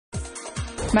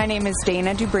My name is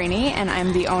Dana Dubrini, and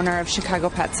I'm the owner of Chicago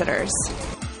Pet Sitters.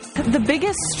 The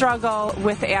biggest struggle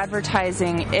with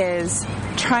advertising is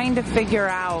trying to figure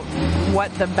out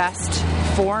what the best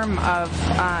form of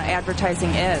advertising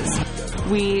is.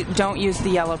 We don't use the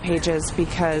Yellow Pages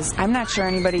because I'm not sure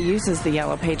anybody uses the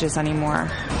Yellow Pages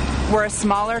anymore. We're a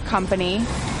smaller company,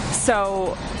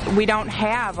 so we don't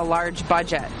have a large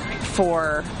budget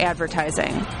for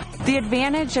advertising. The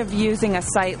advantage of using a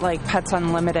site like Pets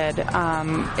Unlimited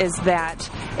is that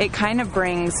it kind of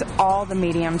brings all the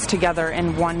mediums together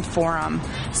in one forum.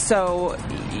 So,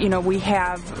 we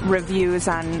have reviews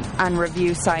on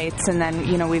review sites, and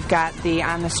then, we've got the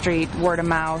on-the-street word of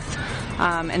mouth,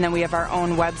 and then we have our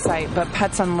own website. But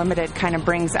Pets Unlimited kind of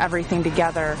brings everything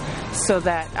together so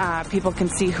that people can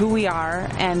see who we are,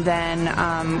 and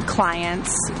then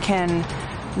clients can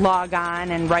log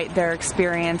on and write their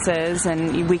experiences,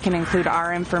 and we can include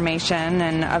our information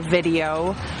and a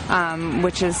video,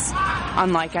 which is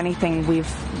unlike anything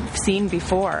we've seen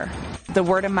before. The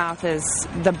word of mouth is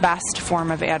the best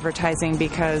form of advertising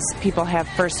because people have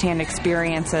firsthand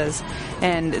experiences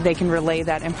and they can relay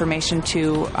that information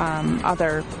to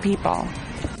other people.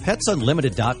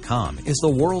 PetsUnlimited.com is the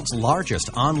world's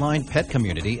largest online pet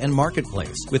community and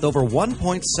marketplace with over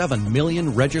 1.7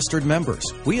 million registered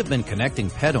members. We have been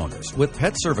connecting pet owners with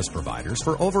pet service providers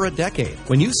for over a decade.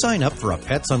 When you sign up for a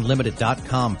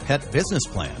PetsUnlimited.com pet business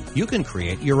plan, you can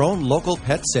create your own local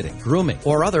pet sitting, grooming,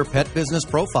 or other pet business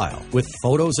profile with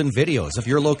photos and videos of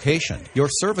your location, your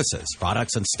services,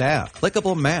 products and staff,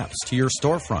 clickable maps to your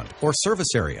storefront or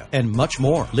service area, and much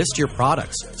more. List your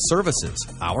products, services,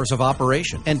 hours of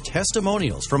operation, and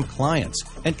testimonials from clients,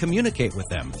 and communicate with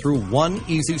them through one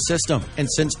easy system. And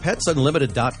since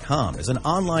PetsUnlimited.com is an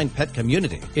online pet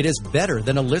community, it is better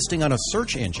than a listing on a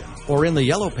search engine or in the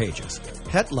Yellow Pages.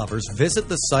 Pet lovers visit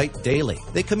the site daily.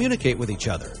 They communicate with each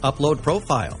other, upload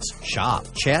profiles, shop,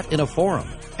 chat in a forum,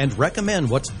 and recommend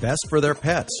what's best for their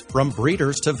pets, from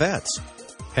breeders to vets,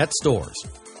 pet stores,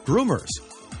 groomers,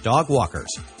 dog walkers,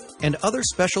 and other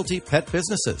specialty pet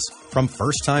businesses. From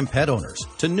first-time pet owners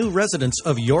to new residents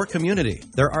of your community,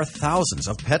 there are thousands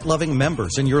of pet-loving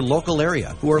members in your local area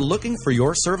who are looking for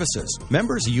your services.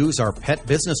 Members use our Pet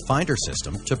Business Finder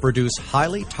system to produce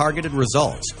highly targeted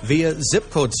results via zip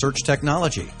code search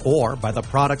technology or by the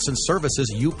products and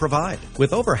services you provide.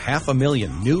 With over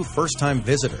 500,000 new first-time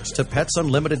visitors to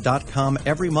PetsUnlimited.com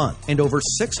every month and over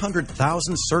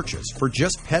 600,000 searches for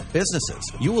just pet businesses,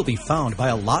 you will be found by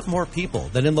a lot more people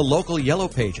than in the local Yellow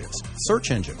Pages,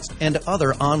 search engines, and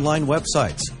other online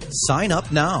websites. Sign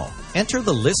up now. Enter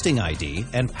the listing ID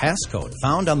and passcode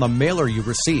found on the mailer you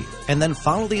receive, and then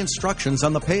follow the instructions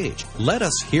on the page. Let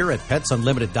us here at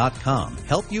PetsUnlimited.com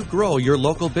help you grow your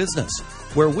local business,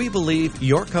 where we believe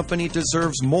your company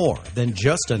deserves more than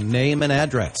just a name and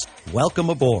address. Welcome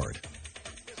aboard.